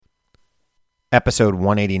episode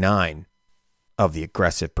 189 of the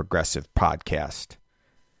Aggressive Progressive Podcast.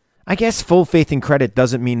 I guess full faith and credit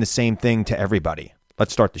doesn't mean the same thing to everybody.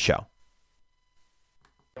 Let's start the show.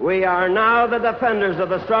 We are now the defenders of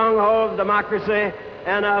the stronghold of democracy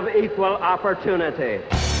and of equal opportunity.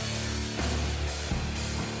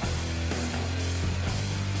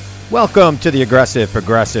 Welcome to the Aggressive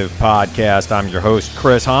Progressive Podcast. I'm your host,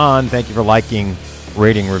 Chris Hahn. Thank you for liking,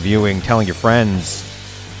 rating, reviewing, telling your friends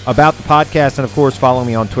about the podcast, and of course, follow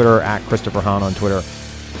me on Twitter at Christopher Hahn on Twitter,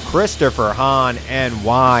 Christopher Hahn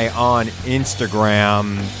NY on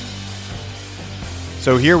Instagram.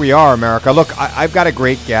 So here we are, America. Look, I've got a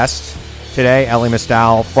great guest today, Elie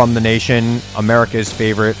Mystal from The Nation, America's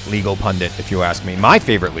favorite legal pundit, if you ask me. My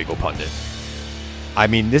favorite legal pundit. I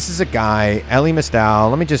mean, this is a guy, Elie Mystal.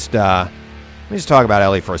 Let me just talk about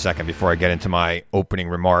Elie for a second before I get into my opening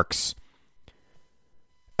remarks.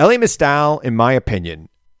 Elie Mystal, in my opinion,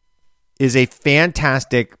 is a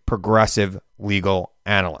fantastic progressive legal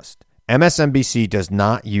analyst. MSNBC does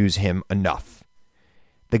not use him enough.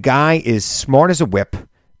 The guy is smart as a whip,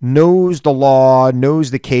 knows the law,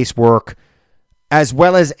 knows the casework as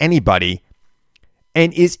well as anybody,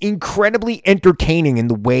 and is incredibly entertaining in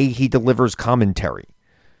the way he delivers commentary.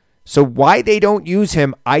 So why they don't use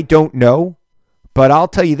him, I don't know. But I'll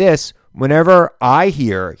tell you this, whenever I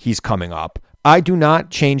hear he's coming up, I do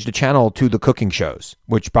not change the channel to the cooking shows,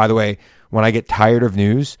 which, by the way, when I get tired of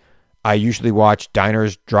news, I usually watch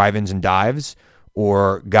Diners, Drive-Ins, and Dives,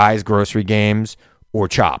 or Guys Grocery Games, or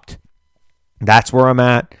Chopped. That's where I'm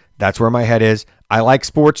at. That's where my head is. I like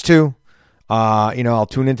sports too. I'll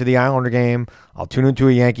tune into the Islander game. I'll tune into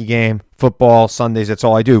a Yankee game. Football, Sundays, that's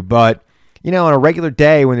all I do. But, on a regular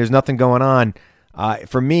day when there's nothing going on,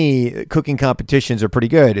 for me, cooking competitions are pretty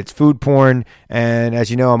good. It's food porn, and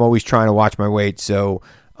as you know, I'm always trying to watch my weight, so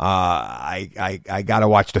I got to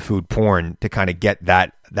watch the food porn to kind of get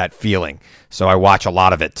that feeling. So I watch a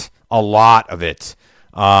lot of it,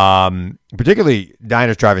 particularly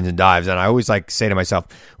Diners, Drive-Ins, and Dives, and I always say to myself,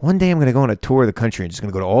 one day I'm going to go on a tour of the country and just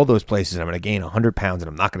going to go to all those places, and I'm going to gain 100 pounds, and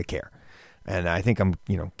I'm not going to care. And I think I'm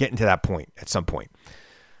getting to that point at some point.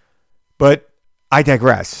 But I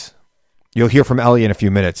digress. You'll hear from Elie in a few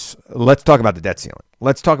minutes. Let's talk about the debt ceiling.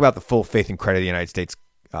 Let's talk about the full faith and credit of the United States,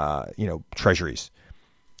 treasuries.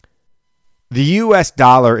 The U.S.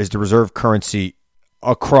 dollar is the reserve currency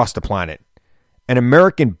across the planet. And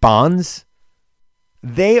American bonds,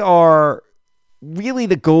 they are really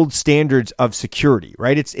the gold standards of security,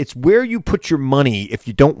 right? It's where you put your money if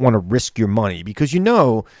you don't want to risk your money, because you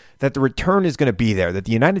know that the return is going to be there, that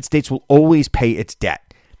the United States will always pay its debt.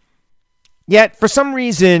 Yet, for some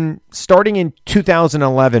reason, starting in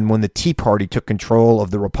 2011, when the Tea Party took control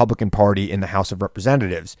of the Republican Party in the House of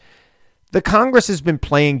Representatives, the Congress has been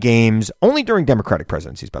playing games only during Democratic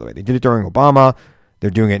presidencies, by the way. They did it during Obama. They're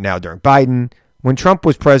doing it now during Biden. When Trump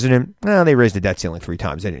was president, they raised the debt ceiling 3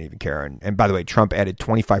 times. They didn't even care. And by the way, Trump added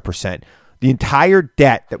 25%. The entire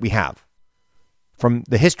debt that we have from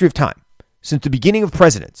the history of time, since the beginning of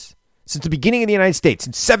presidents, since the beginning of the United States,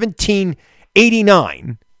 since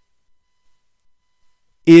 1789,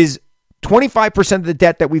 is 25% of the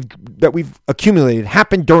debt that we've accumulated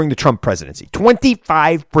happened during the Trump presidency.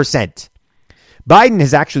 25%. Biden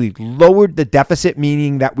has actually lowered the deficit,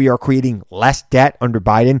 meaning that we are creating less debt under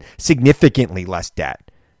Biden, significantly less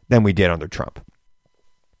debt than we did under Trump.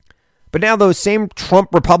 But now those same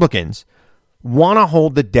Trump Republicans want to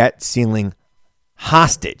hold the debt ceiling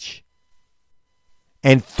hostage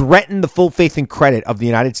and threaten the full faith and credit of the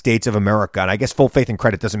United States of America. And I guess full faith and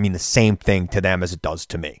credit doesn't mean the same thing to them as it does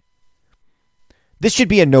to me. This should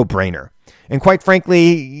be a no-brainer. And quite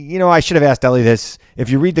frankly, I should have asked Elie this. If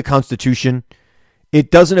you read the Constitution, it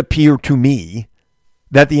doesn't appear to me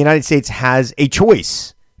that the United States has a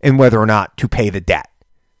choice in whether or not to pay the debt.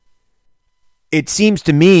 It seems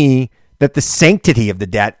to me that the sanctity of the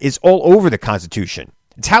debt is all over the Constitution.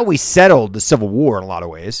 It's how we settled the Civil War in a lot of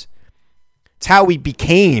ways. It's how we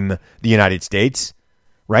became the United States,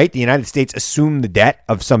 right? The United States assumed the debt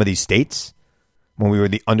of some of these states when we were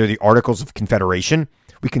under the Articles of Confederation.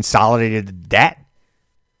 We consolidated the debt,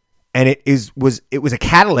 and it was a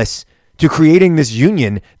catalyst to creating this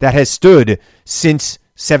union that has stood since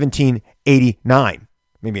 1789,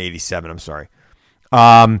 maybe 87. I'm sorry.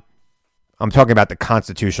 I'm talking about the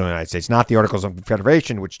Constitution of the United States, not the Articles of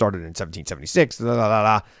Confederation, which started in 1776. I'm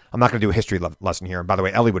not going to do a history lesson here. And by the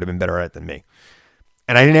way, Elie would have been better at it than me.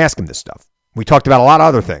 And I didn't ask him this stuff. We talked about a lot of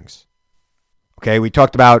other things. Okay, we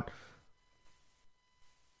talked about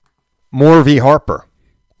Moore v. Harper,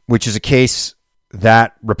 which is a case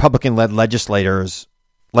that Republican-led legislatures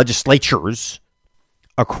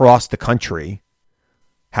across the country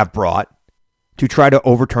have brought to try to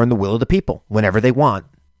overturn the will of the people whenever they want.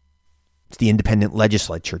 It's the independent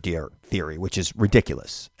legislature theory, which is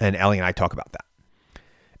ridiculous. And Ellie and I talk about that.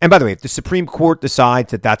 And by the way, if the Supreme Court decides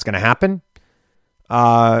that that's going to happen,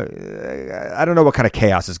 I don't know what kind of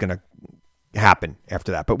chaos is going to happen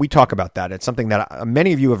after that. But we talk about that. It's something that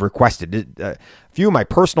many of you have requested. A few of my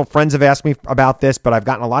personal friends have asked me about this, but I've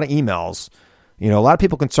gotten a lot of emails. A lot of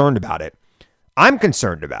people concerned about it. I'm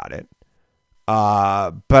concerned about it.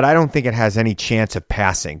 But I don't think it has any chance of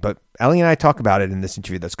passing. But Ellie and I talk about it in this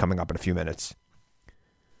interview that's coming up in a few minutes.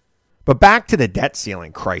 But back to the debt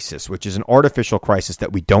ceiling crisis, which is an artificial crisis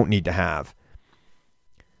that we don't need to have.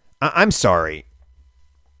 I'm sorry.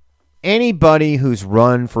 Anybody who's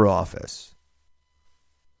run for office,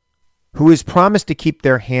 who has promised to keep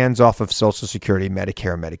their hands off of Social Security,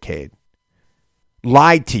 Medicare, Medicaid,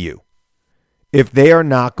 lied to you if they are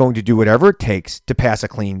not going to do whatever it takes to pass a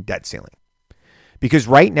clean debt ceiling. Because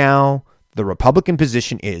right now, the Republican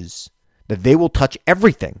position is that they will touch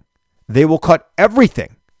everything. They will cut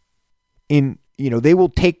everything. They will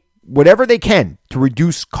take whatever they can to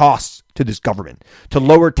reduce costs to this government, to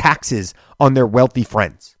lower taxes on their wealthy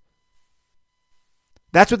friends.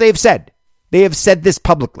 That's what they have said. They have said this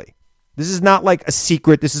publicly. This is not like a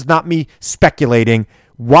secret. This is not me speculating.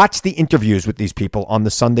 Watch the interviews with these people on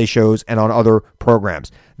the Sunday shows and on other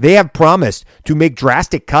programs. They have promised to make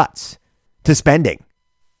drastic cuts to spending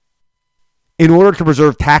in order to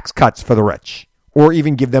preserve tax cuts for the rich or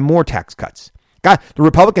even give them more tax cuts. God, the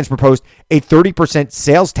Republicans proposed a 30%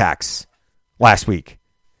 sales tax last week.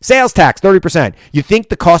 Sales tax, 30%. You think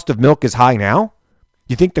the cost of milk is high now?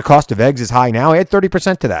 You think the cost of eggs is high now? Add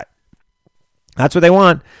 30% to that. That's what they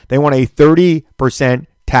want. They want a 30%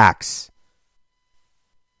 tax.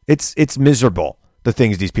 It's miserable, the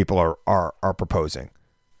things these people are proposing.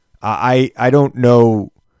 I don't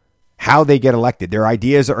know how they get elected. Their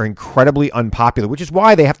ideas are incredibly unpopular, which is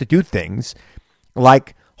why they have to do things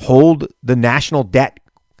like hold the national debt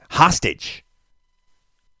hostage.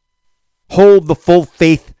 Hold the full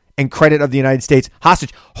faith and credit of the United States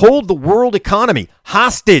hostage. Hold the world economy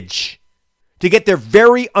hostage to get their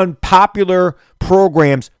very unpopular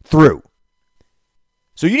programs through.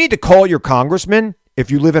 So you need to call your congressman if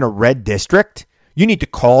you live in a red district. You need to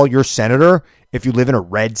call your senator if you live in a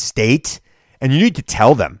red state. And you need to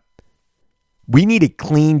tell them, we need a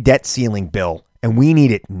clean debt ceiling bill, and we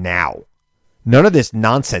need it now. None of this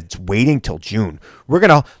nonsense waiting till June. We're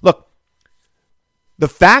going to, look, the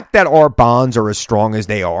fact that our bonds are as strong as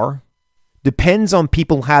they are depends on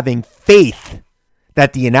people having faith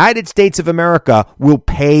that the United States of America will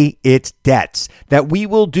pay its debts, that we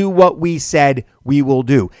will do what we said we will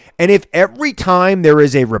do. And if every time there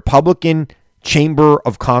is a Republican chamber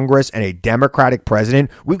of Congress and a Democratic president,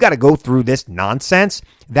 we've got to go through this nonsense,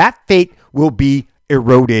 that fate will be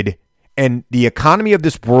eroded. And the economy of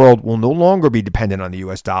this world will no longer be dependent on the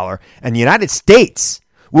U.S. dollar. And the United States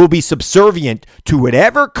will be subservient to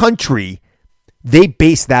whatever country they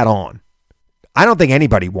base that on. I don't think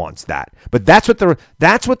anybody wants that. But that's what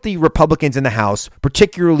the Republicans in the House,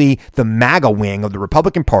 particularly the MAGA wing of the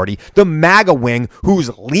Republican Party, the MAGA wing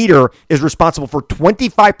whose leader is responsible for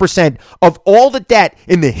 25% of all the debt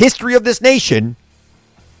in the history of this nation,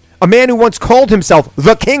 a man who once called himself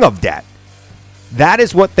the king of debt. That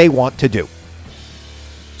is what they want to do.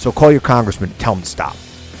 So call your congressman and tell him to stop.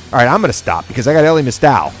 All right, I'm going to stop because I got Ellie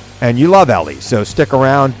Mistal, and you love Ellie. So stick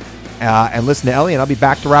around and listen to Ellie, and I'll be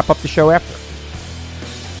back to wrap up the show after.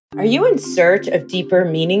 Are you in search of deeper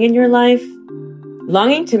meaning in your life?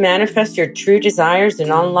 Longing to manifest your true desires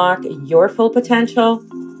and unlock your full potential?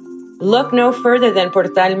 Look no further than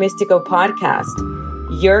Portal Místico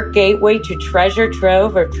Podcast, your gateway to treasure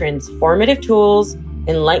trove of transformative tools,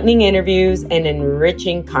 enlightening interviews, and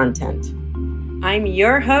enriching content. I'm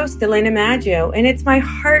your host, Elena Maggio, and it's my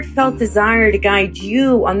heartfelt desire to guide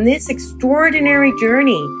you on this extraordinary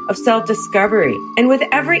journey of self-discovery. And with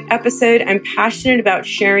every episode, I'm passionate about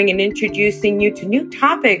sharing and introducing you to new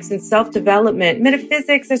topics in self-development,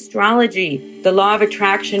 metaphysics, astrology, the law of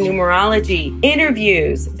attraction, numerology,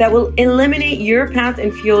 interviews that will eliminate your path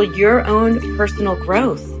and fuel your own personal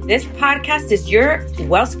growth. This podcast is your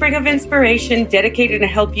wellspring of inspiration dedicated to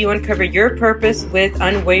help you uncover your purpose with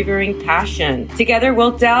unwavering passion. Together,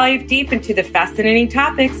 we'll dive deep into the fascinating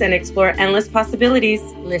topics and explore endless possibilities.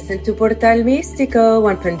 Listen to Portal Místico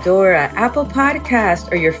on Pandora, Apple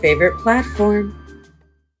Podcast, or your favorite platform.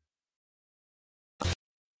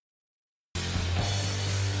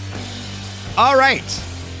 All right.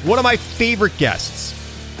 One of my favorite guests,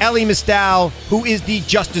 Ellie Mistal, who is the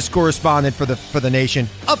justice correspondent for the nation,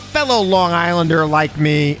 a fellow Long Islander like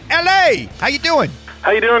me. Ellie, how you doing?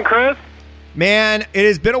 How you doing, Chris? Man, it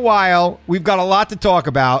has been a while. We've got a lot to talk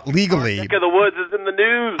about legally. Neck of the Woods is in the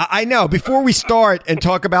news. I know. Before we start and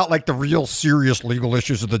talk about like the real serious legal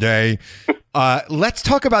issues of the day, let's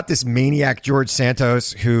talk about this maniac George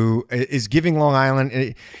Santos who is giving Long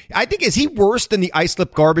Island. I think, is he worse than the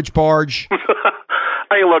Islip garbage barge?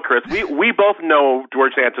 I mean, look, Chris, we both know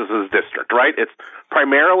George Santos's district, right? It's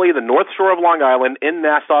primarily the North Shore of Long Island in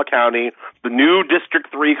Nassau County. The new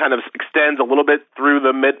District 3 kind of extends a little bit through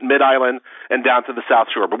the Mid-Island and down to the South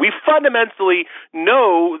Shore. But we fundamentally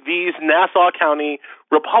know these Nassau County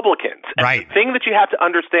Republicans. And right. The thing that you have to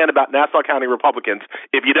understand about Nassau County Republicans,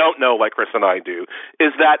 if you don't know like Chris and I do,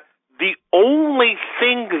 is that the only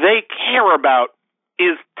thing they care about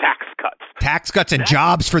is tax cuts. Tax cuts and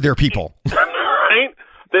jobs for their people. Right?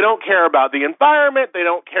 They don't care about the environment. They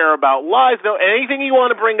don't care about lives. Anything you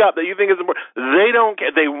want to bring up that you think is important, they don't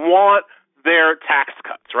care. They want their tax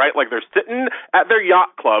cuts, right? Like they're sitting at their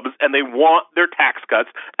yacht clubs and they want their tax cuts,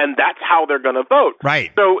 and that's how they're going to vote.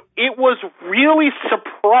 Right. So it was really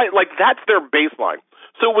surprising. Like that's their baseline.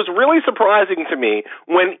 So it was really surprising to me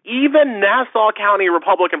when even Nassau County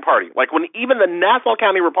Republican Party, like when even the Nassau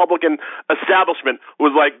County Republican establishment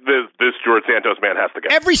was like, this George Santos man has to go.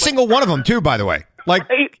 Every single one of them, too, by the way. Like,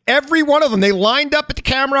 every one of them, they lined up at the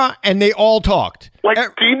camera and they all talked. Like,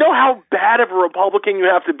 do you know how bad of a Republican you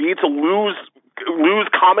have to be to lose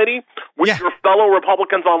comedy with your fellow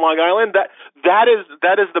Republicans on Long Island? That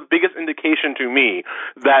is the biggest indication to me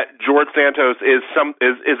that George Santos is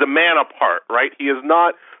a man apart, right? He is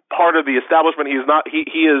not part of the establishment. He is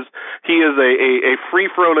a free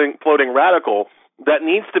floating radical that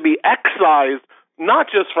needs to be excised, not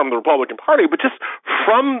just from the Republican Party, but just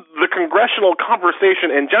from the congressional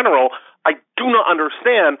conversation in general. I do not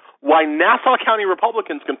understand why Nassau County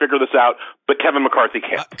Republicans can figure this out, but Kevin McCarthy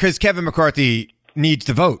can't. Because Kevin McCarthy needs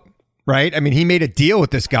to vote, right? I mean, he made a deal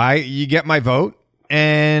with this guy. You get my vote,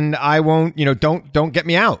 and I won't, don't get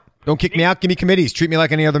me out. Don't kick me out. Give me committees. Treat me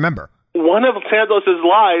like any other member. One of Santos's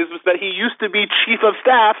lies was that he used to be chief of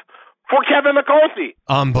staff for Kevin McCarthy.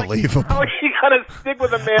 Unbelievable. How are you going to stick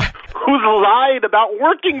with a man who's lied about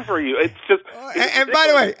working for you? It's just... And by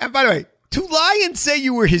the way, to lie and say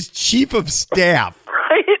you were his chief of staff.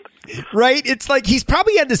 Right? It's like he's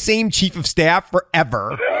probably had the same chief of staff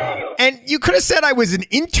forever. And you could have said I was an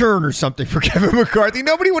intern or something for Kevin McCarthy.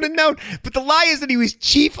 Nobody would have known. But the lie is that he was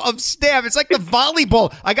chief of staff. It's like the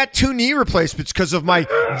volleyball. I got 2 knee replacements because of my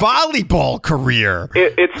volleyball career.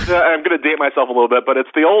 I'm going to date myself a little bit, but it's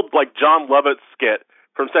the old like John Lovett skit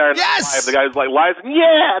from Saturday Night Live. The guy's like lies.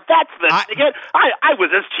 Yeah, that's the ticket. I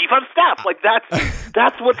was his chief of staff. Like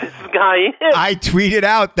that's what this guy is. I tweeted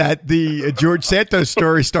out that the George Santos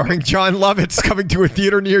story starring John Lovett's coming to a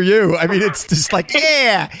theater near you. I mean, it's just like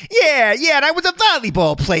yeah. And I was a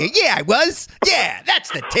volleyball player. Yeah, I was. Yeah,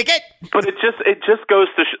 that's the ticket. But it just goes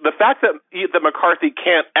to the fact that McCarthy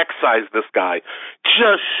can't excise this guy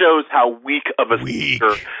just shows how weak of a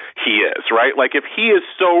speaker he is, right? Like if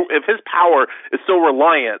his power is so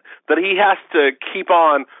reliant that he has to keep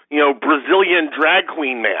on, Brazilian drag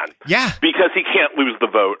queen man. Yeah. Because he can't lose the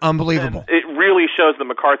vote. Unbelievable. And it really shows that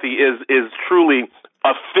McCarthy is truly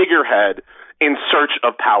a figurehead in search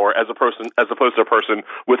of power as opposed to a person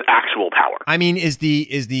with actual power. I mean, is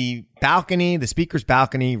the balcony, the speaker's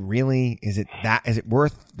balcony, really, is it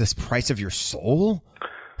worth this price of your soul?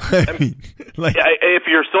 I mean, if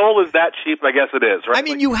your soul is that cheap, I guess it is, right? I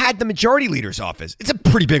mean, you had the majority leader's office. It's a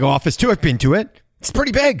pretty big office too. I've been to it. It's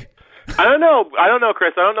pretty big. I don't know,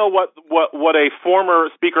 Chris. I don't know what a former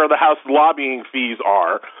Speaker of the House lobbying fees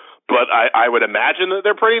are, but I would imagine that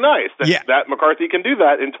they're pretty nice. That McCarthy can do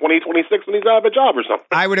that in 2026 when he's out of a job or something.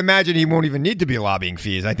 I would imagine he won't even need to be lobbying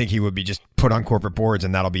fees. I think he would be just put on corporate boards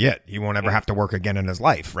and that'll be it. He won't ever have to work again in his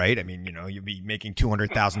life, right? I mean, you'd be making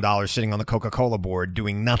 $200,000 sitting on the Coca-Cola board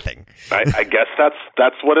doing nothing. I guess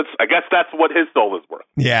that's what it's. I guess that's what his soul is worth.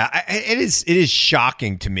 Yeah, it is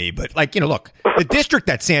shocking to me. But look, the district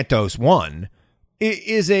that Santos won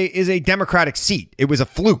is a Democratic seat. It was a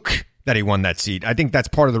fluke that he won that seat. I think that's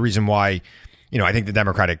part of the reason why, I think the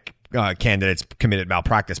Democratic candidates committed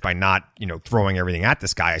malpractice by not, throwing everything at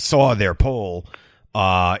this guy. I saw their poll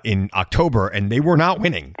in October, and they were not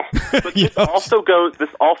winning. But this also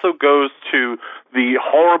goes to the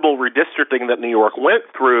horrible redistricting that New York went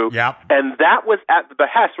through, and that was at the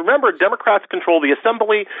behest. Remember, Democrats control the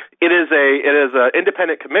Assembly. It is an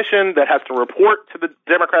independent commission that has to report to the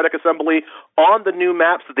Democratic Assembly on the new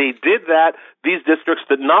maps. They did that. These districts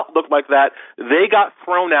did not look like that. They got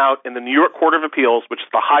thrown out in the New York Court of Appeals, which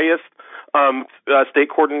is the highest state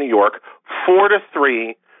court in New York,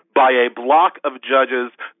 4-3. by a block of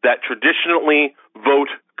judges that traditionally vote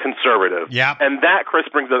conservative. Yep. And that, Chris,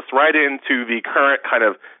 brings us right into the current kind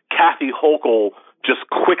of Kathy Hochul just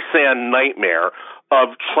quicksand nightmare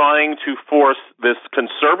of trying to force this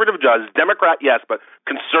conservative judge, Democrat, yes, but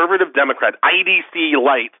conservative Democrat, IDC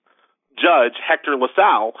light judge, Hector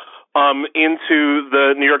LaSalle, into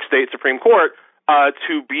the New York State Supreme Court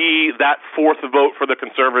to be that fourth vote for the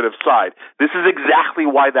conservative side. This is exactly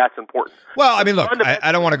why that's important. Well, I mean, look,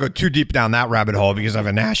 I don't want to go too deep down that rabbit hole because I have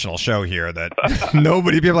a national show here that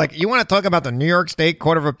people are like, you want to talk about the New York State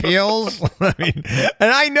Court of Appeals? I mean,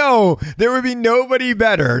 and I know there would be nobody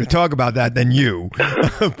better to talk about that than you.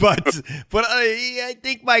 but I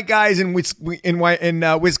think my guys in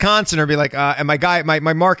Wisconsin are be like, and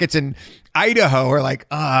my markets in Idaho are like,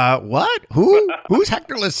 what? Who's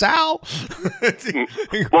Hector LaSalle?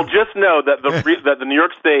 Well, just know that the New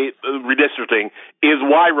York State redistricting is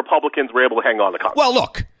why Republicans were able to hang on to Congress. Well,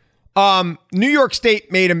 look, New York State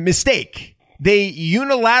made a mistake. They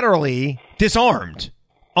unilaterally disarmed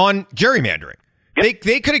on gerrymandering. Yep.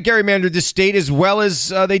 They could have gerrymandered the state as well as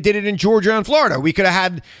they did it in Georgia and Florida. We could have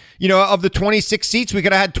had, of the 26 seats, we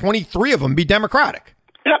could have had 23 of them be Democratic.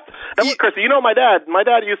 Yep. And Chris, my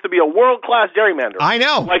dad used to be a world-class gerrymander. I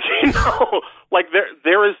know.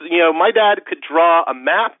 There is, my dad could draw a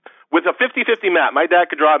map with a 50-50 map. My dad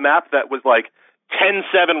could draw a map that was like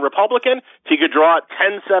 10-7 Republican. He could draw it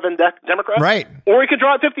 10-7 Democrat. Right. Or he could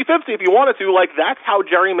draw it 50-50 if he wanted to. That's how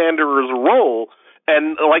gerrymanderers roll.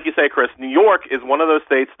 And like you say, Chris, New York is one of those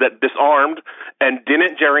states that disarmed and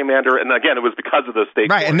didn't gerrymander, and again, it was because of those states.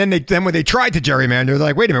 Right, and then when they tried to gerrymander, they're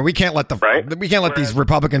like, "Wait a minute, we can't let these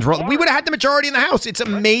Republicans roll. We would have had the majority in the House." It's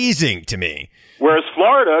amazing to me. Whereas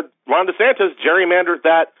Florida, Ron DeSantis gerrymandered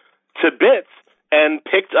that to bits and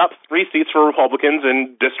picked up 3 seats for Republicans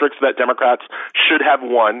in districts that Democrats should have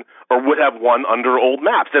won or would have won under old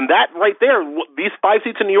maps. And that right there, these 5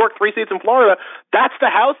 seats in New York, 3 seats in Florida, that's the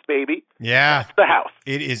House, baby. Yeah. That's the House.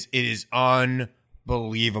 It is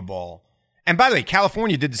unbelievable. And by the way,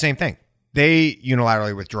 California did the same thing. They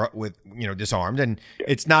unilaterally disarmed. And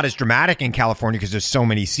it's not as dramatic in California because there's so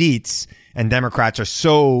many seats and Democrats are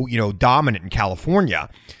so, dominant in California.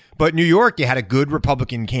 But New York, you had a good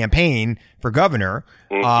Republican campaign for governor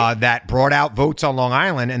that brought out votes on Long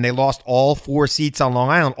Island, and they lost all 4 seats on Long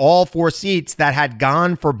Island, all 4 seats that had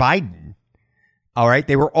gone for Biden. All right.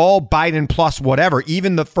 They were all Biden plus whatever.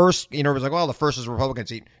 Even the first, it was like, well, the first is a Republican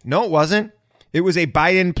seat. No, it wasn't. It was a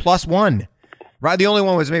Biden plus 1. Right. The only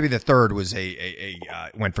one was maybe the third was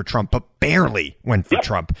went for Trump, but barely went for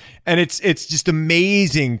Trump. And it's just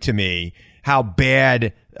amazing to me how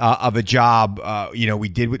bad of a job, we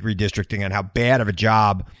did with redistricting and how bad of a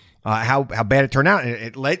job, how bad it turned out. And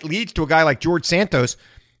it leads to a guy like George Santos,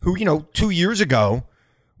 who, 2 years ago,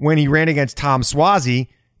 when he ran against Tom Suozzi,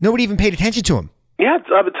 nobody even paid attention to him. Yeah,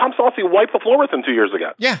 Tom Suozzi wiped the floor with him 2 years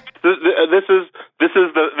ago. Yeah. This is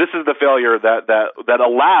the failure that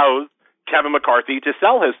allows Kevin McCarthy to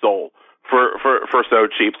sell his soul for so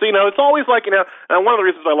cheap. So, it's always like, and one of the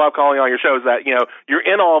reasons I love calling on your show is that, you're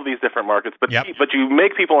in all of these different markets, but you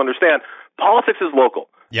make people understand politics is local.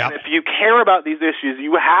 Yep. And if you care about these issues,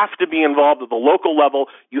 you have to be involved at the local level.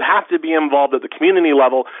 You have to be involved at the community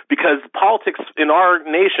level because politics in our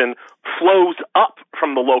nation flows up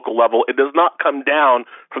from the local level. It does not come down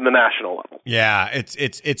from the national level. Yeah,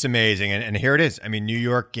 it's amazing. And here it is. I mean, New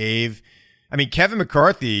York Kevin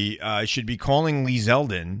McCarthy should be calling Lee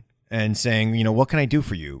Zeldin and saying, what can I do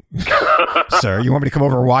for you, sir? You want me to come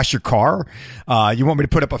over and wash your car? You want me to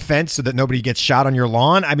put up a fence so that nobody gets shot on your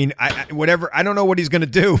lawn? I mean, whatever. I don't know what he's going to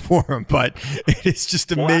do for him, but it's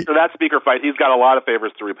just amazing. After that speaker fight, he's got a lot of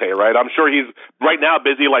favors to repay, right? I'm sure he's right now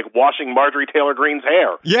busy washing Marjorie Taylor Greene's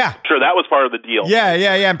hair. Yeah. Sure, that was part of the deal. Yeah.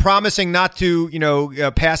 And promising not to,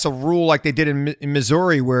 pass a rule like they did in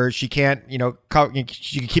Missouri where she can't,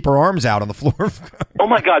 she can keep her arms out on the floor. Oh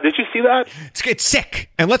my God, did you see that? It's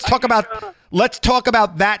sick. And let's talk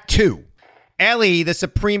about that too. Ellie, the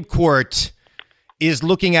Supreme Court is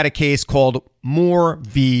looking at a case called Moore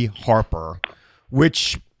v. Harper,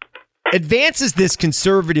 which advances this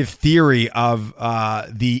conservative theory of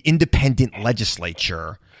the independent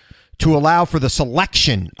legislature to allow for the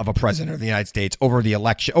selection of a president of the United States over the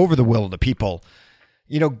will of the people.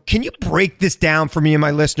 Can you break this down for me and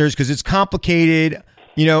my listeners? Because it's complicated,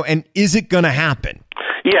 and is it going to happen?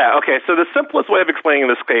 Yeah, okay. So the simplest way of explaining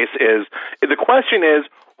this case is, the question is,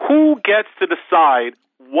 who gets to decide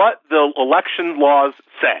what the election laws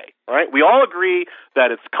say, right? We all agree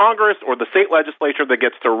that it's Congress or the state legislature that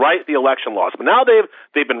gets to write the election laws. But now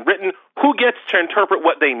they've been written. Who gets to interpret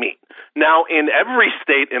what they mean? Now, in every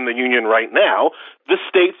state in the union right now, the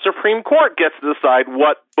state Supreme Court gets to decide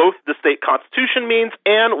what both the state constitution means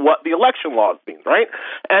and what the election laws mean, right?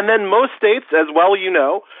 And then most states, as well you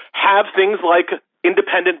know, have things like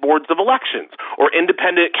independent boards of elections or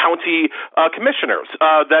independent county commissioners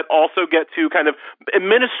that also get to kind of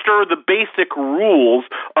administer the basic rules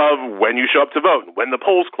of when you show up to vote, when the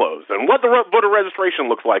polls close, and what the voter registration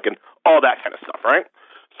looks like, and all that kind of stuff, right?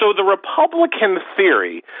 So the Republican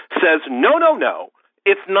theory says, no,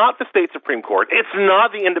 it's not the state Supreme Court. It's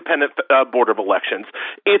not the independent board of elections.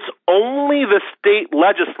 It's only the state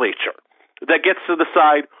legislature that gets to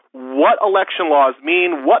decide what election laws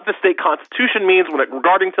mean, what the state constitution means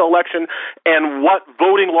regarding to election, and what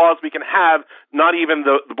voting laws we can have, not even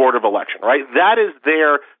the Board of Election, right? That is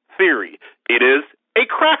their theory. It is a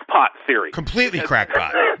crackpot theory. Completely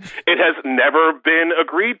crackpot. It has never been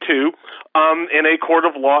agreed to in a court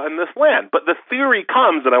of law in this land. But the theory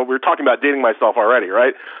comes, and we were talking about dating myself already,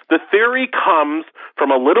 right? The theory comes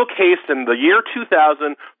from a little case in the year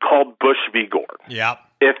 2000 called Bush v. Gore. Yep.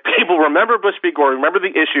 If people remember Bush v. Gore, remember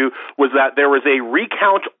the issue was that there was a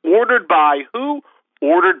recount ordered by who?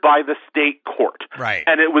 Ordered by the state court. Right.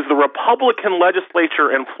 And it was the Republican legislature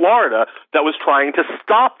in Florida that was trying to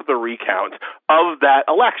stop the recount of that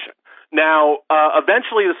election. Now,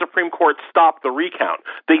 eventually the Supreme Court stopped the recount.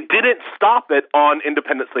 They didn't stop it on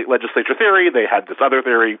independent state legislature theory. They had this other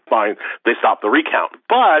theory. Fine. They stopped the recount.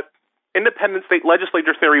 But independent state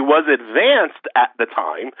legislature theory was advanced at the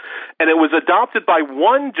time, and it was adopted by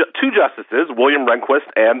two justices, William Rehnquist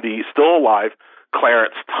and the still alive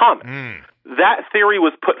Clarence Thomas. That theory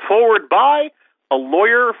was put forward by a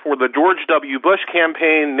lawyer for the George W. Bush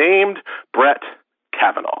campaign named Brett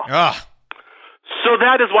Kavanaugh. So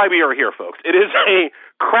that is why we are here, folks. It is a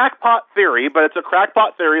crackpot theory, but it's a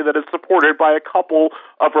crackpot theory that is supported by a couple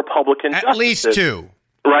of Republican justices. At least two.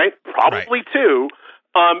 Right? Probably two.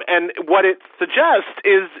 And what it suggests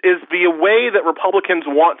is the way that Republicans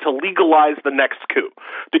want to legalize the next coup.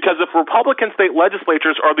 Because if Republican state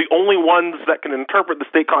legislatures are the only ones that can interpret the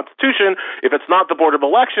state constitution, if it's not the Board of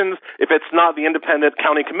Elections, if it's not the independent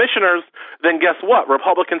county commissioners, then guess what?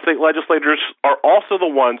 Republican state legislators are also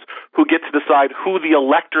the ones who get to decide who the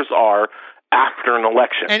electors are after an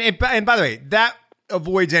election. And by the way, that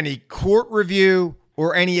avoids any court review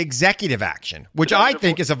or any executive action, which I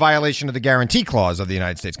think is a violation of the guarantee clause of the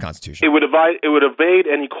United States Constitution. It would evade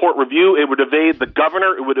any court review. It would evade the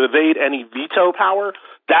governor. It would evade any veto power.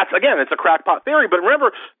 It's a crackpot theory. But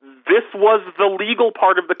remember, this was the legal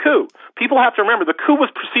part of the coup. People have to remember the coup was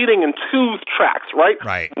proceeding in two tracks, right?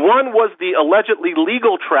 Right. One was the allegedly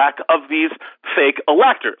legal track of these fake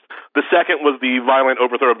electors. The second was the violent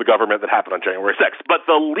overthrow of the government that happened on January 6th. But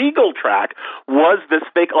the legal track was this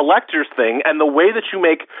fake electors thing, and the way that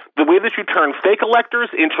you turn fake electors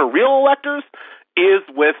into real electors is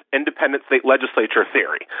with independent state legislature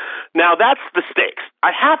theory. Now, that's the stakes.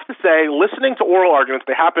 I have to say, listening to oral arguments,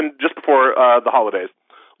 they happened just before the holidays,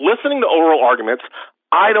 listening to oral arguments,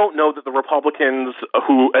 I don't know that the Republicans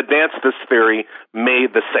who advanced this theory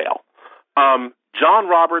made the sale.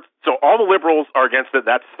 John Roberts, so all the liberals are against it,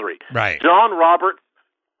 that's three. Right. John Roberts,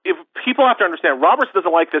 if people have to understand, Roberts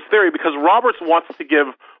doesn't like this theory because Roberts wants to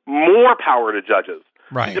give more power to judges.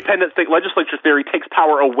 Right. Independent state legislature theory takes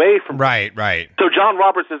power away from them. Right. So John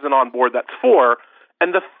Roberts isn't on board. That's four.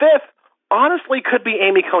 And the fifth, honestly, could be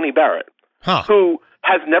Amy Coney Barrett, who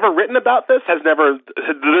has never written about this,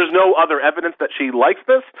 there's no other evidence that she likes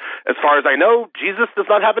this. As far as I know, Jesus does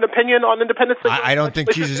not have an opinion on independent state legislature. I don't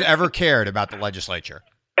think Jesus ever cared about the legislature.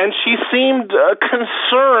 And she seemed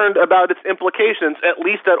concerned about its implications, at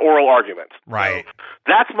least at oral arguments. Right. So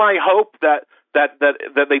that's my hope that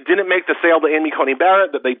they didn't make the sale to Amy Coney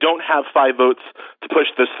Barrett, that they don't have 5 votes to push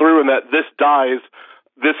this through, and that this dies.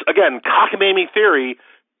 This, again, cockamamie theory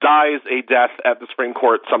dies a death at the Supreme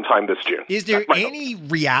Court sometime this June. Is there any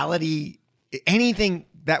reality, anything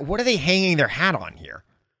that, what are they hanging their hat on here?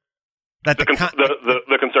 That the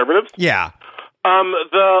conservatives? Yeah.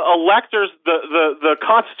 The electors, the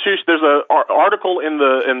Constitution, there's an article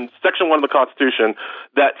in Section 1 of the Constitution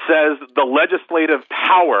that says the legislative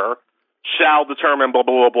power shall determine blah,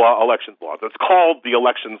 blah, blah, blah, elections laws. It's called the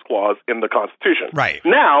Elections Clause in the Constitution. Right.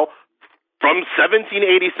 Now, from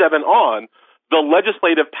 1787 on, the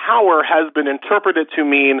legislative power has been interpreted to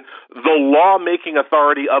mean the law-making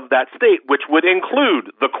authority of that state, which would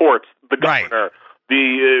include the courts, the governor,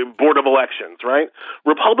 Board of Elections, right?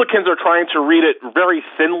 Republicans are trying to read it very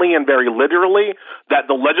thinly and very literally that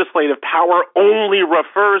the legislative power only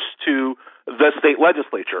refers to the state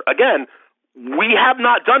legislature. Again, we have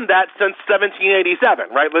not done that since 1787,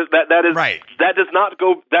 right? That is right. That does not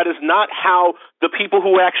go. That is not how the people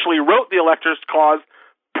who actually wrote the Electors Clause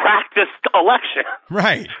practiced election.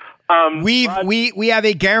 Right. We have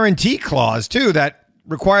a guarantee clause too that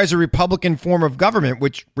requires a Republican form of government,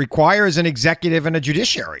 which requires an executive and a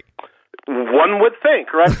judiciary. One would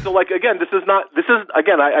think, right? So, like, again,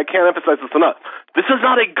 I can't emphasize this enough. This is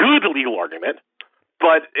not a good legal argument,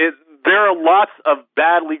 but there are lots of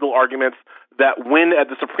bad legal arguments that win at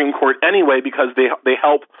the Supreme Court anyway because they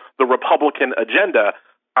help the Republican agenda.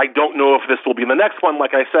 I don't know if this will be the next one.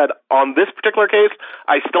 Like I said, on this particular case,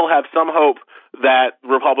 I still have some hope that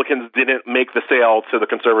Republicans didn't make the sale to the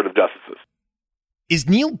conservative justices. Is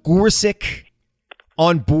Neil Gorsuch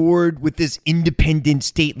on board with this independent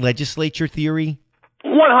state legislature theory?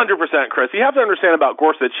 100%, Chris. You have to understand about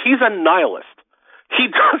Gorsuch, he's a nihilist. He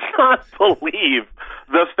does not believe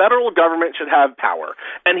the federal government should have power,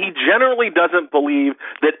 and he generally doesn't believe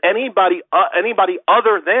that anybody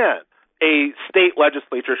other than a state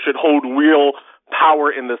legislature should hold real power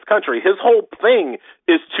in this country. His whole thing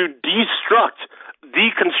is to deconstruct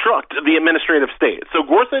the administrative state. So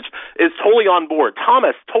Gorsuch is totally on board.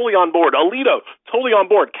 Thomas, totally on board. Alito, totally on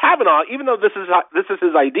board. Kavanaugh, even though this is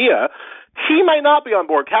his idea, he might not be on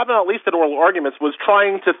board. Kavanaugh, at least in oral arguments, was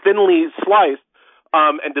trying to thinly slice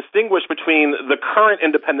and distinguish between the current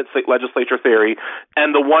independent state legislature theory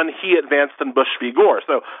and the one he advanced in Bush v. Gore.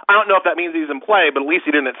 So I don't know if that means he's in play, but at least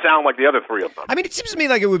he didn't sound like the other three of them. I mean, it seems to me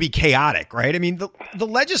like it would be chaotic, right? I mean, the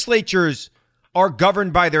legislatures are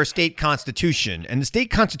governed by their state constitution, and the state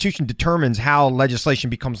constitution determines how legislation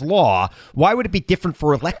becomes law. Why would it be different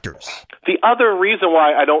for electors? The other reason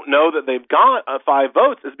why I don't know that they've got 5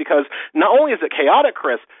 votes is because not only is it chaotic,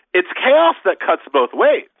 Chris, it's chaos that cuts both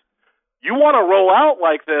ways. You want to roll out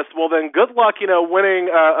like this, well, then good luck, winning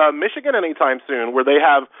Michigan anytime soon, where they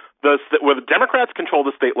have where the Democrats control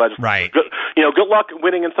the state legislature. Right. Good luck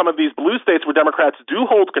winning in some of these blue states where Democrats do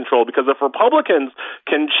hold control, because if Republicans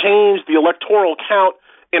can change the electoral count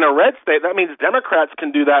in a red state, that means Democrats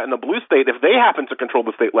can do that in a blue state if they happen to control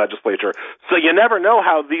the state legislature. So you never know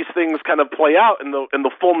how these things kind of play out in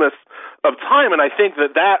the fullness of time. And I think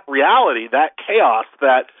that reality, that chaos,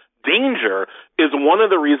 that danger is one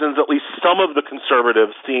of the reasons at least some of the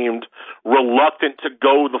conservatives seemed reluctant to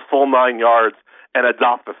go the full 9 yards and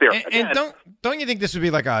adopt the theory. And don't you think this would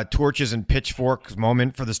be like a torches and pitchforks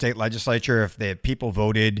moment for the state legislature if the people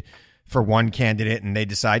voted for one candidate and they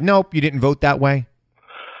decide, nope, you didn't vote that way?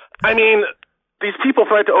 I mean, these people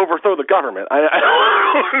tried to overthrow the government. I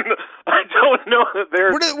don't know that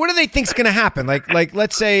they're... What do they think's going to happen? Like,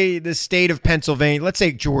 let's say the state of Pennsylvania, let's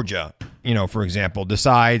say Georgia, for example,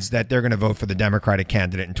 decides that they're going to vote for the Democratic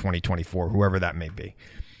candidate in 2024, whoever that may be.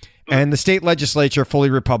 And the state legislature, fully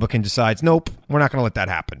Republican, decides, nope, we're not going to let that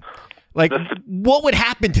happen. Like, what would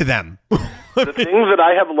happen to them? The things that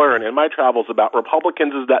I have learned in my travels about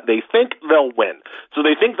Republicans is that they think they'll win. So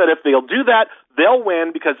they think that if they'll do that, they'll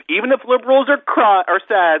win, because even if liberals are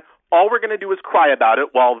sad, all we're going to do is cry about it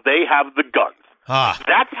while they have the guns.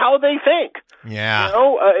 That's how they think. Yeah.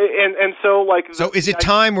 And so, like... So is it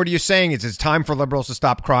time, what are you saying? Is it time for liberals to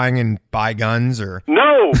stop crying and buy guns, or...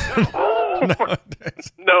 No.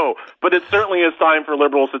 No, but it certainly is time for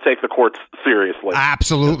liberals to take the courts seriously.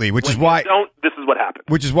 Absolutely, which is why this is what happened.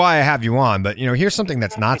 Which is why I have you on. But here's something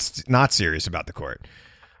that's not serious about the court.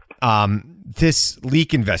 This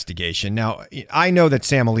leak investigation. Now, I know that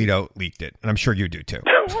Sam Alito leaked it, and I'm sure you do too.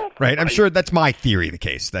 Right? I'm sure that's my theory of the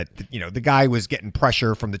case, that the guy was getting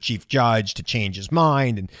pressure from the chief judge to change his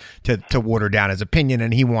mind and to water down his opinion,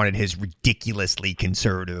 and he wanted his ridiculously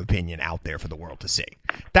conservative opinion out there for the world to see.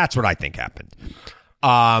 That's what I think happened.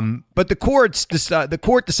 But the court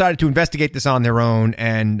decided to investigate this on their own,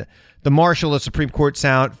 and the marshal of the Supreme Court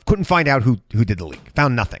couldn't find out who did the leak.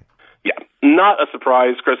 Found nothing. Yeah, not a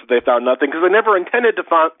surprise, Chris, that they found nothing, because they never intended to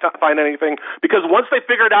find anything. Because once they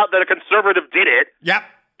figured out that a conservative did it, yep,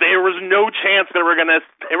 there was no chance they were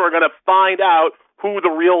gonna find out who the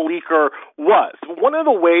real leaker was. One of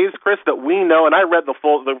the ways, Chris, that we know, and I read the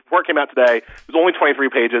report came out today, it's only 23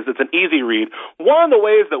 pages, it's an easy read. One of the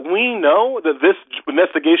ways that we know that this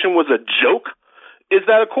investigation was a joke is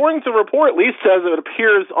that, according to the report, at least as it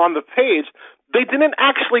appears on the page, they didn't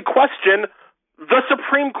actually question the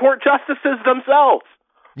Supreme Court justices themselves.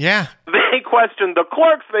 Yeah. They questioned the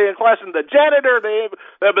clerks, they questioned the janitor,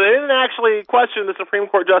 but they didn't actually question the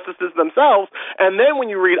Supreme Court justices themselves. And then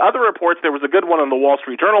when you read other reports, there was a good one in the Wall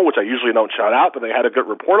Street Journal, which I usually don't shout out, but they had a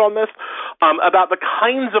good report on this, about the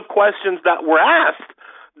kinds of questions that were asked.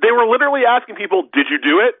 They were literally asking people, did you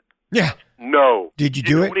do it? Yeah. No. Did you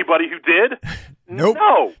do it? Anybody who did? Nope.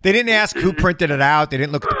 No. They didn't ask who printed it out. They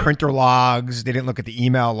didn't look at the printer logs. They didn't look at the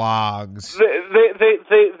email logs. This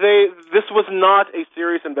was not a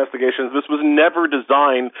serious investigation. This was never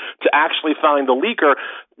designed to actually find the leaker.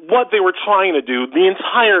 What they were trying to do the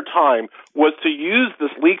entire time was to use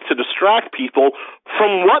this leak to distract people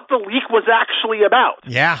from what the leak was actually about.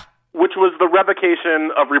 Yeah. Which was the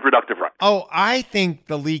revocation of reproductive rights. Oh, I think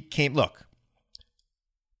the leak came... Look,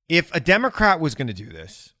 if a Democrat was going to do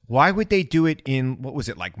this, why would they do it in, what was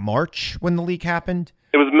it, like March when the leak happened?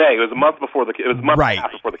 It was May. It was a month before the case. It was a month and a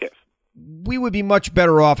half before the case. We would be much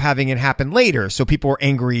better off having it happen later so people were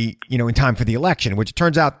angry, in time for the election, which it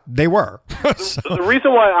turns out they were. So. The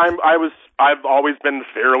reason why I've always been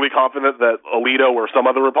fairly confident that Alito or some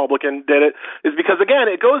other Republican did it is because, again,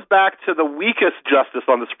 it goes back to the weakest justice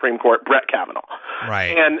on the Supreme Court, Brett Kavanaugh.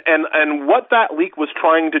 Right. And what that leak was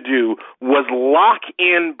trying to do was lock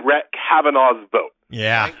in Brett Kavanaugh's vote.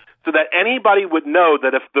 Yeah. Right? So that anybody would know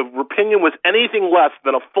that if the opinion was anything less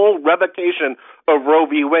than a full revocation of Roe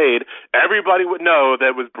v. Wade, everybody would know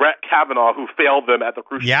that it was Brett Kavanaugh who failed them at the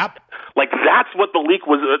crucial. Yep. Like, that's what the leak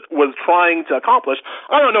was trying to accomplish.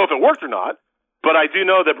 I don't know if it worked or not, but I do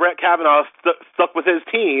know that Brett Kavanaugh stuck with his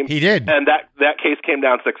team. He did. And that case came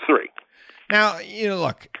down 6-3. Now,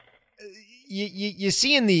 look, you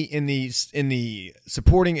see in the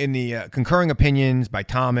supporting, in the concurring opinions by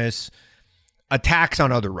Thomas, attacks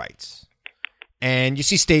on other rights. And you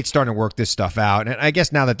see states starting to work this stuff out. And I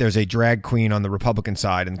guess now that there's a drag queen on the Republican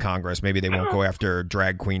side in Congress, maybe they won't go after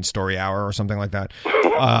Drag Queen Story Hour or something like that.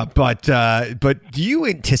 But do you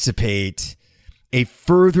anticipate a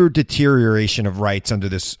further deterioration of rights under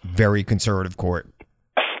this very conservative court?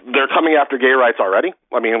 They're coming after gay rights already.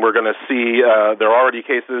 I mean, we're going to see there are already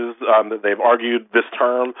cases that they've argued this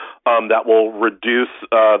term that will reduce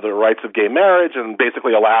the rights of gay marriage and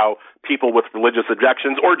basically allow people with religious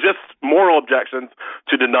objections or just moral objections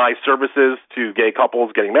to deny services to gay couples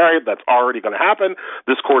getting married. That's already going to happen.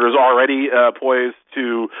 This court is already poised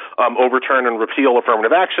to overturn and repeal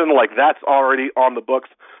affirmative action. Like, that's already on the books.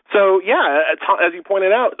 So, yeah, as you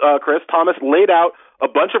pointed out, Chris, Thomas laid out a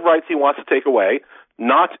bunch of rights he wants to take away.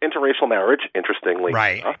 Not interracial marriage, interestingly.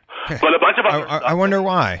 Right. But a bunch of other stuff. I wonder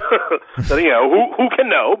why. That, who can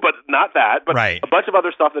know, but not that. But right. A bunch of other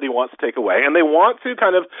stuff that he wants to take away. And they want to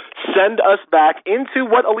kind of send us back into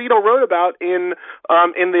what Alito wrote about in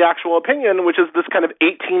the actual opinion, which is this kind of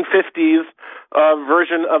 1850s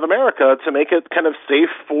version of America to make it kind of safe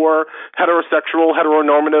for heterosexual,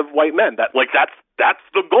 heteronormative white men. That's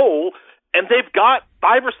the goal. And they've got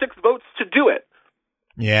 5 or 6 votes to do it.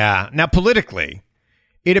 Yeah. Now, politically,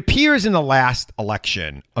 it appears in the last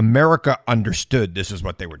election, America understood this is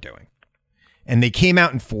what they were doing. And they came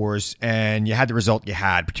out in force, and you had the result you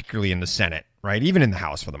had, particularly in the Senate, right? Even in the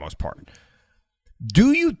House for the most part.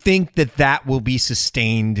 Do you think that will be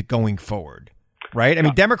sustained going forward? Right? I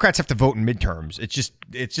mean, Democrats have to vote in midterms. It's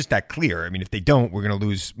just that clear. I mean, if they don't, we're going to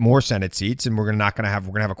lose more Senate seats, and we're going to have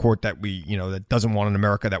a court that that doesn't want an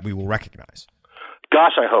America that we will recognize.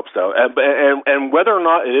 Gosh, I hope so. And whether or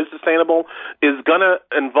not it is sustainable is going to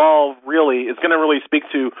really speak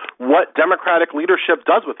to what Democratic leadership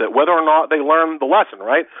does with it, whether or not they learn the lesson,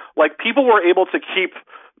 right? Like, people were able to keep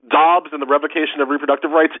Dobbs and the revocation of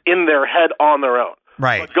reproductive rights in their head on their own.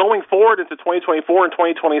 Right. But going forward into 2024 and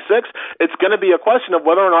 2026, it's going to be a question of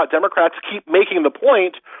whether or not Democrats keep making the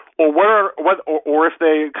point, or if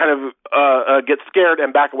they kind of get scared and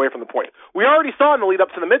back away from the point. We already saw in the lead up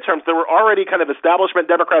to the midterms there were already kind of establishment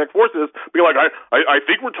Democratic forces being like, I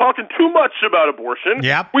think we're talking too much about abortion.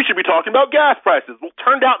 Yep. We should be talking about gas prices. Well,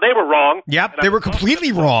 turned out they were wrong. Yep, they were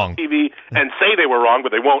completely wrong. TV and say they were wrong, but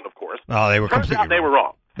they won't, of course. Oh, they were completely wrong.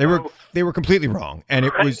 They were wrong. They were completely wrong, and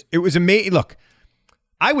it was amazing. Look,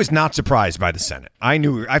 I was not surprised by the Senate. I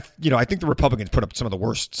think the Republicans put up some of the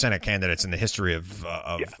worst Senate candidates in the history of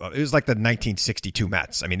it was like the 1962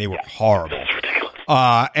 Mets. I mean, they were horrible. That's ridiculous.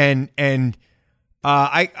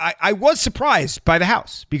 I was surprised by the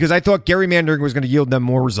House because I thought gerrymandering was going to yield them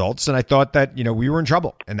more results, and I thought that we were in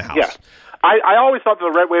trouble in the House. Yeah, I always thought that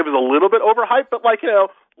the red wave was a little bit overhyped, but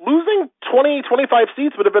losing 20, 25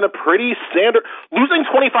 seats would have been a pretty standard. Losing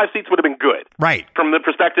 25 seats would have been good. Right. From the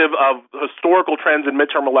perspective of historical trends in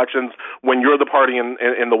midterm elections when you're the party in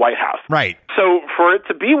the White House. Right. So for it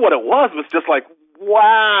to be what it was just like,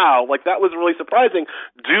 wow, like that was really surprising.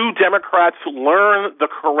 Do Democrats learn the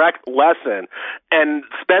correct lesson and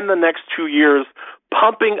spend the next 2 years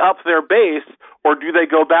pumping up their base, or do they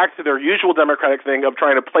go back to their usual Democratic thing of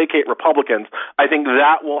trying to placate Republicans? I think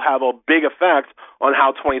that will have a big effect on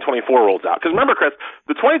how 2024 rolls out. Because remember, Chris,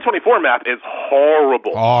 the 2024 map is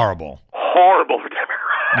horrible. Horrible for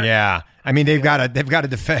Democrats. Yeah. I mean, they've got to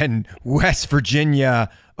defend West Virginia,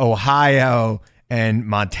 Ohio, and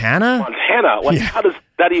Montana. Like, how does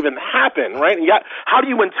that even happen, right? And how do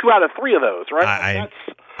you win 2 out of 3 of those, right?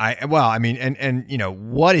 And you know,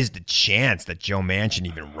 what is the chance that Joe Manchin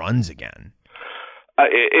even runs again?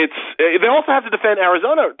 They also have to defend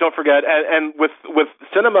Arizona. Don't forget, and with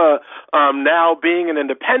Sinema now being an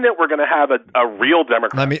independent, we're going to have a real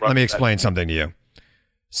Democrat. Let me explain something to you.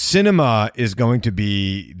 Sinema is going to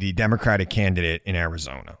be the Democratic candidate in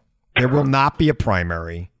Arizona. There will not be a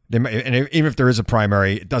primary. And even if there is a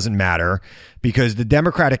primary, it doesn't matter because the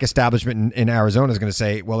Democratic establishment in Arizona is going to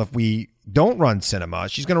say, well, if we don't run Sinema,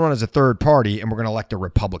 she's going to run as a third party and we're going to elect a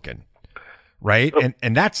Republican. Right.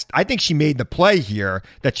 And that's, I think she made the play here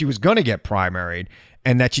that she was going to get primaried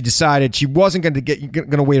and that she decided she wasn't going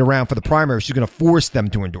to wait around for the primary. She's going to force them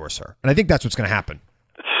to endorse her. And I think that's what's going to happen.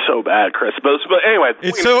 It's so bad, Chris. But anyway,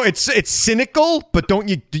 it's cynical, but do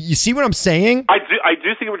you see what I'm saying? I do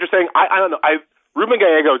see what you're saying. I don't know. Ruben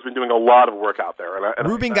Gallego has been doing a lot of work out there.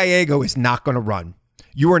 Ruben Gallego is not going to run.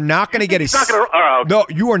 You are not going to get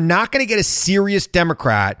you are not going to get a serious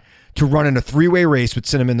Democrat to run in a 3-way race with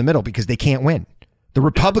Sinema in the middle because they can't win. The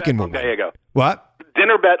Republican will win. Gallego. What?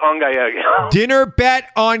 Dinner bet on Gallego. Dinner bet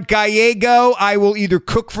on Gallego. I will either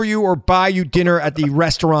cook for you or buy you dinner at the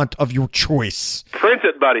restaurant of your choice. Print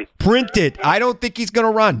it, buddy. Print it. I don't think he's going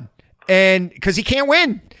to run. And because he can't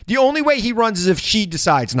win. The only way he runs is if she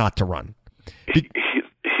decides not to run. He's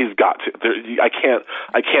got to. I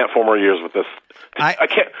can't 4 more years with this. I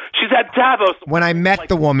can't. She's at Davos. When I met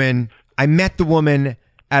the woman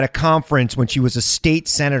at a conference when she was a state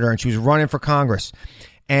senator and she was running for Congress.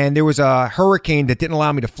 And there was a hurricane that didn't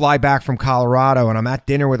allow me to fly back from Colorado. And I'm at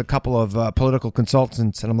dinner with a couple of political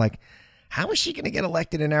consultants. And I'm like, how is she going to get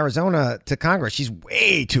elected in Arizona to Congress? She's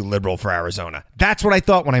way too liberal for Arizona. That's what I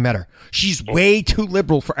thought when I met her. She's way too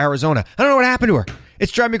liberal for Arizona. I don't know what happened to her.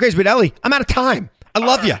 It's driving me crazy. But Ellie, I'm out of time. I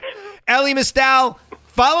love you. Ellie Mistal,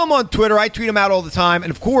 follow him on Twitter. I tweet him out all the time. And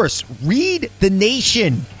of course, read The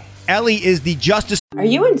Nation. Ellie is the Justice. Are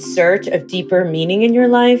you in search of deeper meaning in your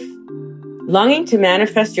life? Longing to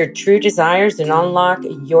manifest your true desires and unlock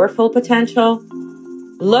your full potential?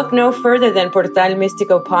 Look no further than Portal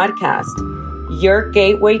Místico Podcast, your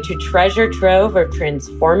gateway to treasure trove of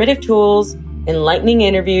transformative tools, enlightening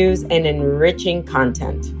interviews, and enriching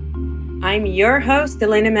content. I'm your host,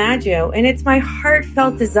 Elena Maggio, and it's my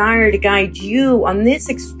heartfelt desire to guide you on this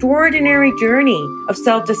extraordinary journey of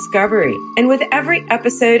self-discovery. And with every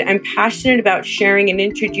episode, I'm passionate about sharing and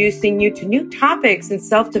introducing you to new topics in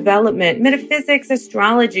self-development, metaphysics,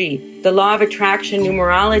 astrology, the law of attraction,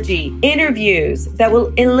 numerology, interviews that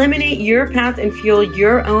will eliminate your path and fuel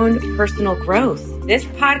your own personal growth. This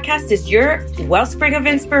podcast is your wellspring of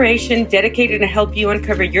inspiration dedicated to help you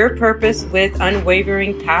uncover your purpose with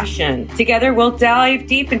unwavering passion. Together, we'll dive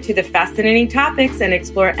deep into the fascinating topics and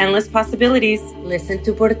explore endless possibilities. Listen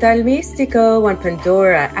to Portal Místico on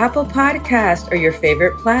Pandora, Apple Podcast, or your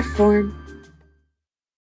favorite platform.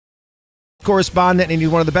 Correspondent, and he's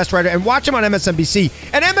one of the best writers. And watch him on MSNBC.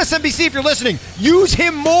 And MSNBC, if you're listening, use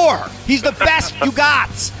him more. He's the best you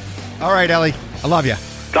got. All right, Ellie. I love you.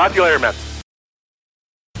 Talk to you later, man.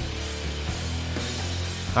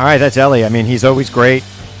 All right, that's Ellie. I mean, he's always great.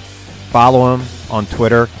 Follow him on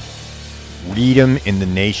Twitter. Read him in The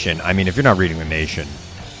Nation. I mean, if you're not reading The Nation,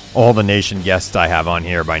 all the Nation guests I have on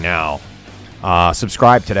here by now,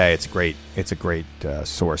 subscribe today. It's a great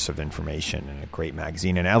source of information and a great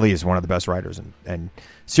magazine. And Ellie is one of the best writers. And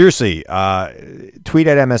seriously, tweet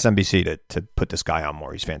at MSNBC to put this guy on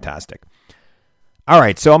more. He's fantastic. All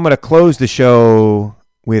right, so I'm going to close the show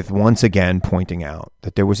with once again pointing out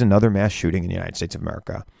that there was another mass shooting in the United States of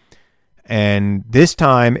America. And this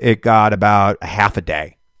time it got about a half a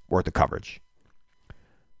day worth of coverage.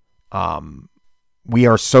 We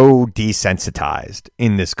are so desensitized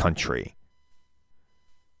in this country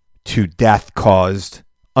to death caused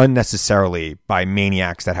unnecessarily by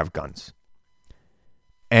maniacs that have guns.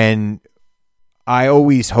 And I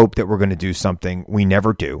always hope that we're going to do something. We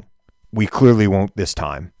never do. We clearly won't this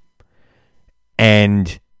time.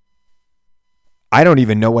 And I don't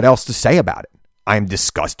even know what else to say about it. I'm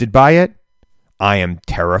disgusted by it. I am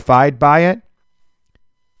terrified by it.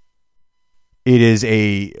 It is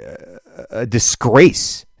a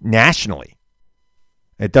disgrace nationally.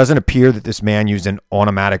 It doesn't appear that this man used an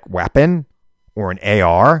automatic weapon or an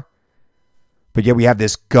AR, but yet we have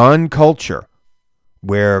this gun culture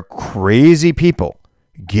where crazy people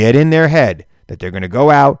get in their head that they're going to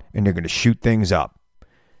go out and they're going to shoot things up.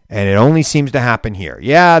 And it only seems to happen here.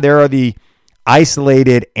 Yeah, there are the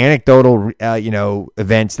isolated, anecdotal,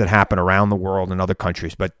 events that happen around the world in other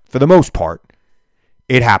countries, but for the most part,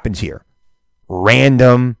 it happens here.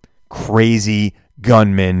 Random, crazy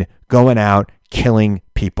gunmen going out, killing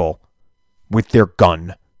people with their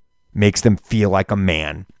gun. Makes them feel like a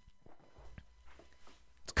man.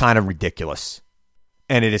 It's kind of ridiculous.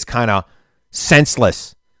 And it is kind of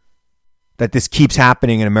senseless that this keeps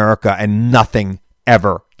happening in America and nothing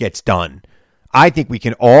ever gets done. I think we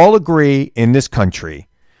can all agree in this country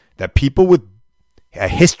that people with a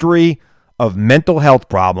history of mental health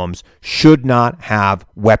problems should not have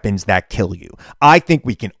weapons that kill you. I think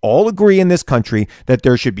we can all agree in this country that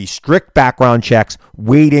there should be strict background checks,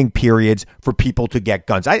 waiting periods for people to get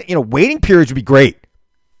guns. Waiting periods would be great.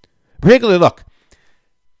 Particularly, look,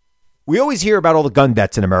 we always hear about all the gun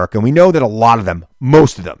deaths in America, and we know that a lot of them,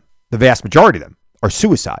 most of them, the vast majority of them, are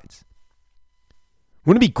suicides.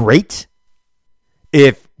 Wouldn't it be great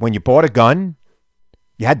if when you bought a gun,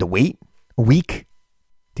 you had to wait a week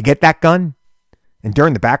to get that gun, and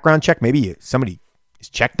during the background check, maybe somebody is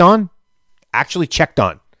actually checked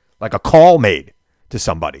on, like a call made to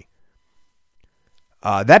somebody.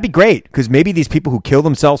 That'd be great, because maybe these people who kill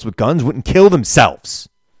themselves with guns wouldn't kill themselves.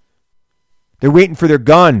 They're waiting for their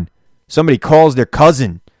gun. Somebody calls their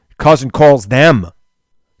cousin. Cousin calls them.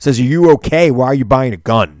 Says, are you okay? Why are you buying a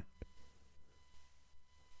gun?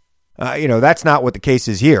 That's not what the case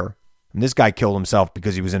is here. And this guy killed himself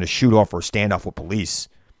because he was in a shoot-off or a standoff with police.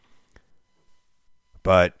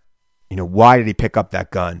 But, why did he pick up that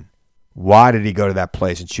gun? Why did he go to that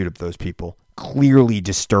place and shoot up those people? Clearly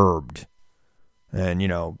disturbed. And,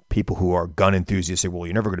 people who are gun enthusiasts say, well,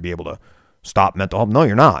 you're never going to be able to stop mental health. No,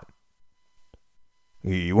 you're not.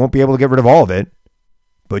 You won't be able to get rid of all of it,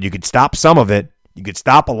 but you could stop some of it. You could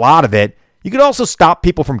stop a lot of it. You could also stop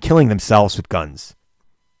people from killing themselves with guns.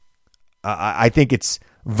 I think it's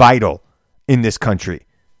vital in this country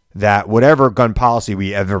that whatever gun policy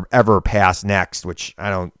we ever pass next, which I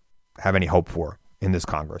don't have any hope for in this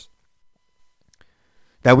Congress,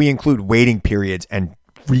 that we include waiting periods and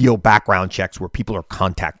real background checks where people are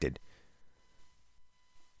contacted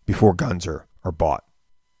before guns are bought.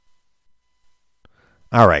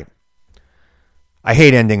 All right. I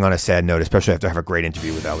hate ending on a sad note, especially after I have a great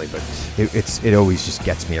interview with Ellie, but it always just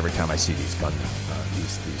gets me every time I see these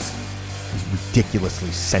these ridiculously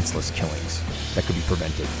senseless killings that could be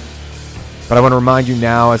prevented. But I want to remind you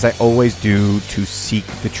now, as I always do, to seek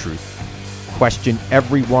the truth. Question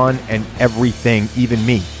everyone and everything, even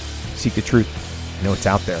me. Seek the truth. I know it's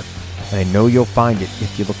out there, and I know you'll find it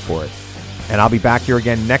if you look for it. And I'll be back here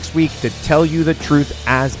again next week to tell you the truth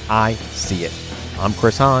as I see it. I'm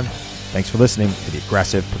Chris Hahn. Thanks for listening to the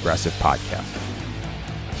Aggressive Progressive Podcast.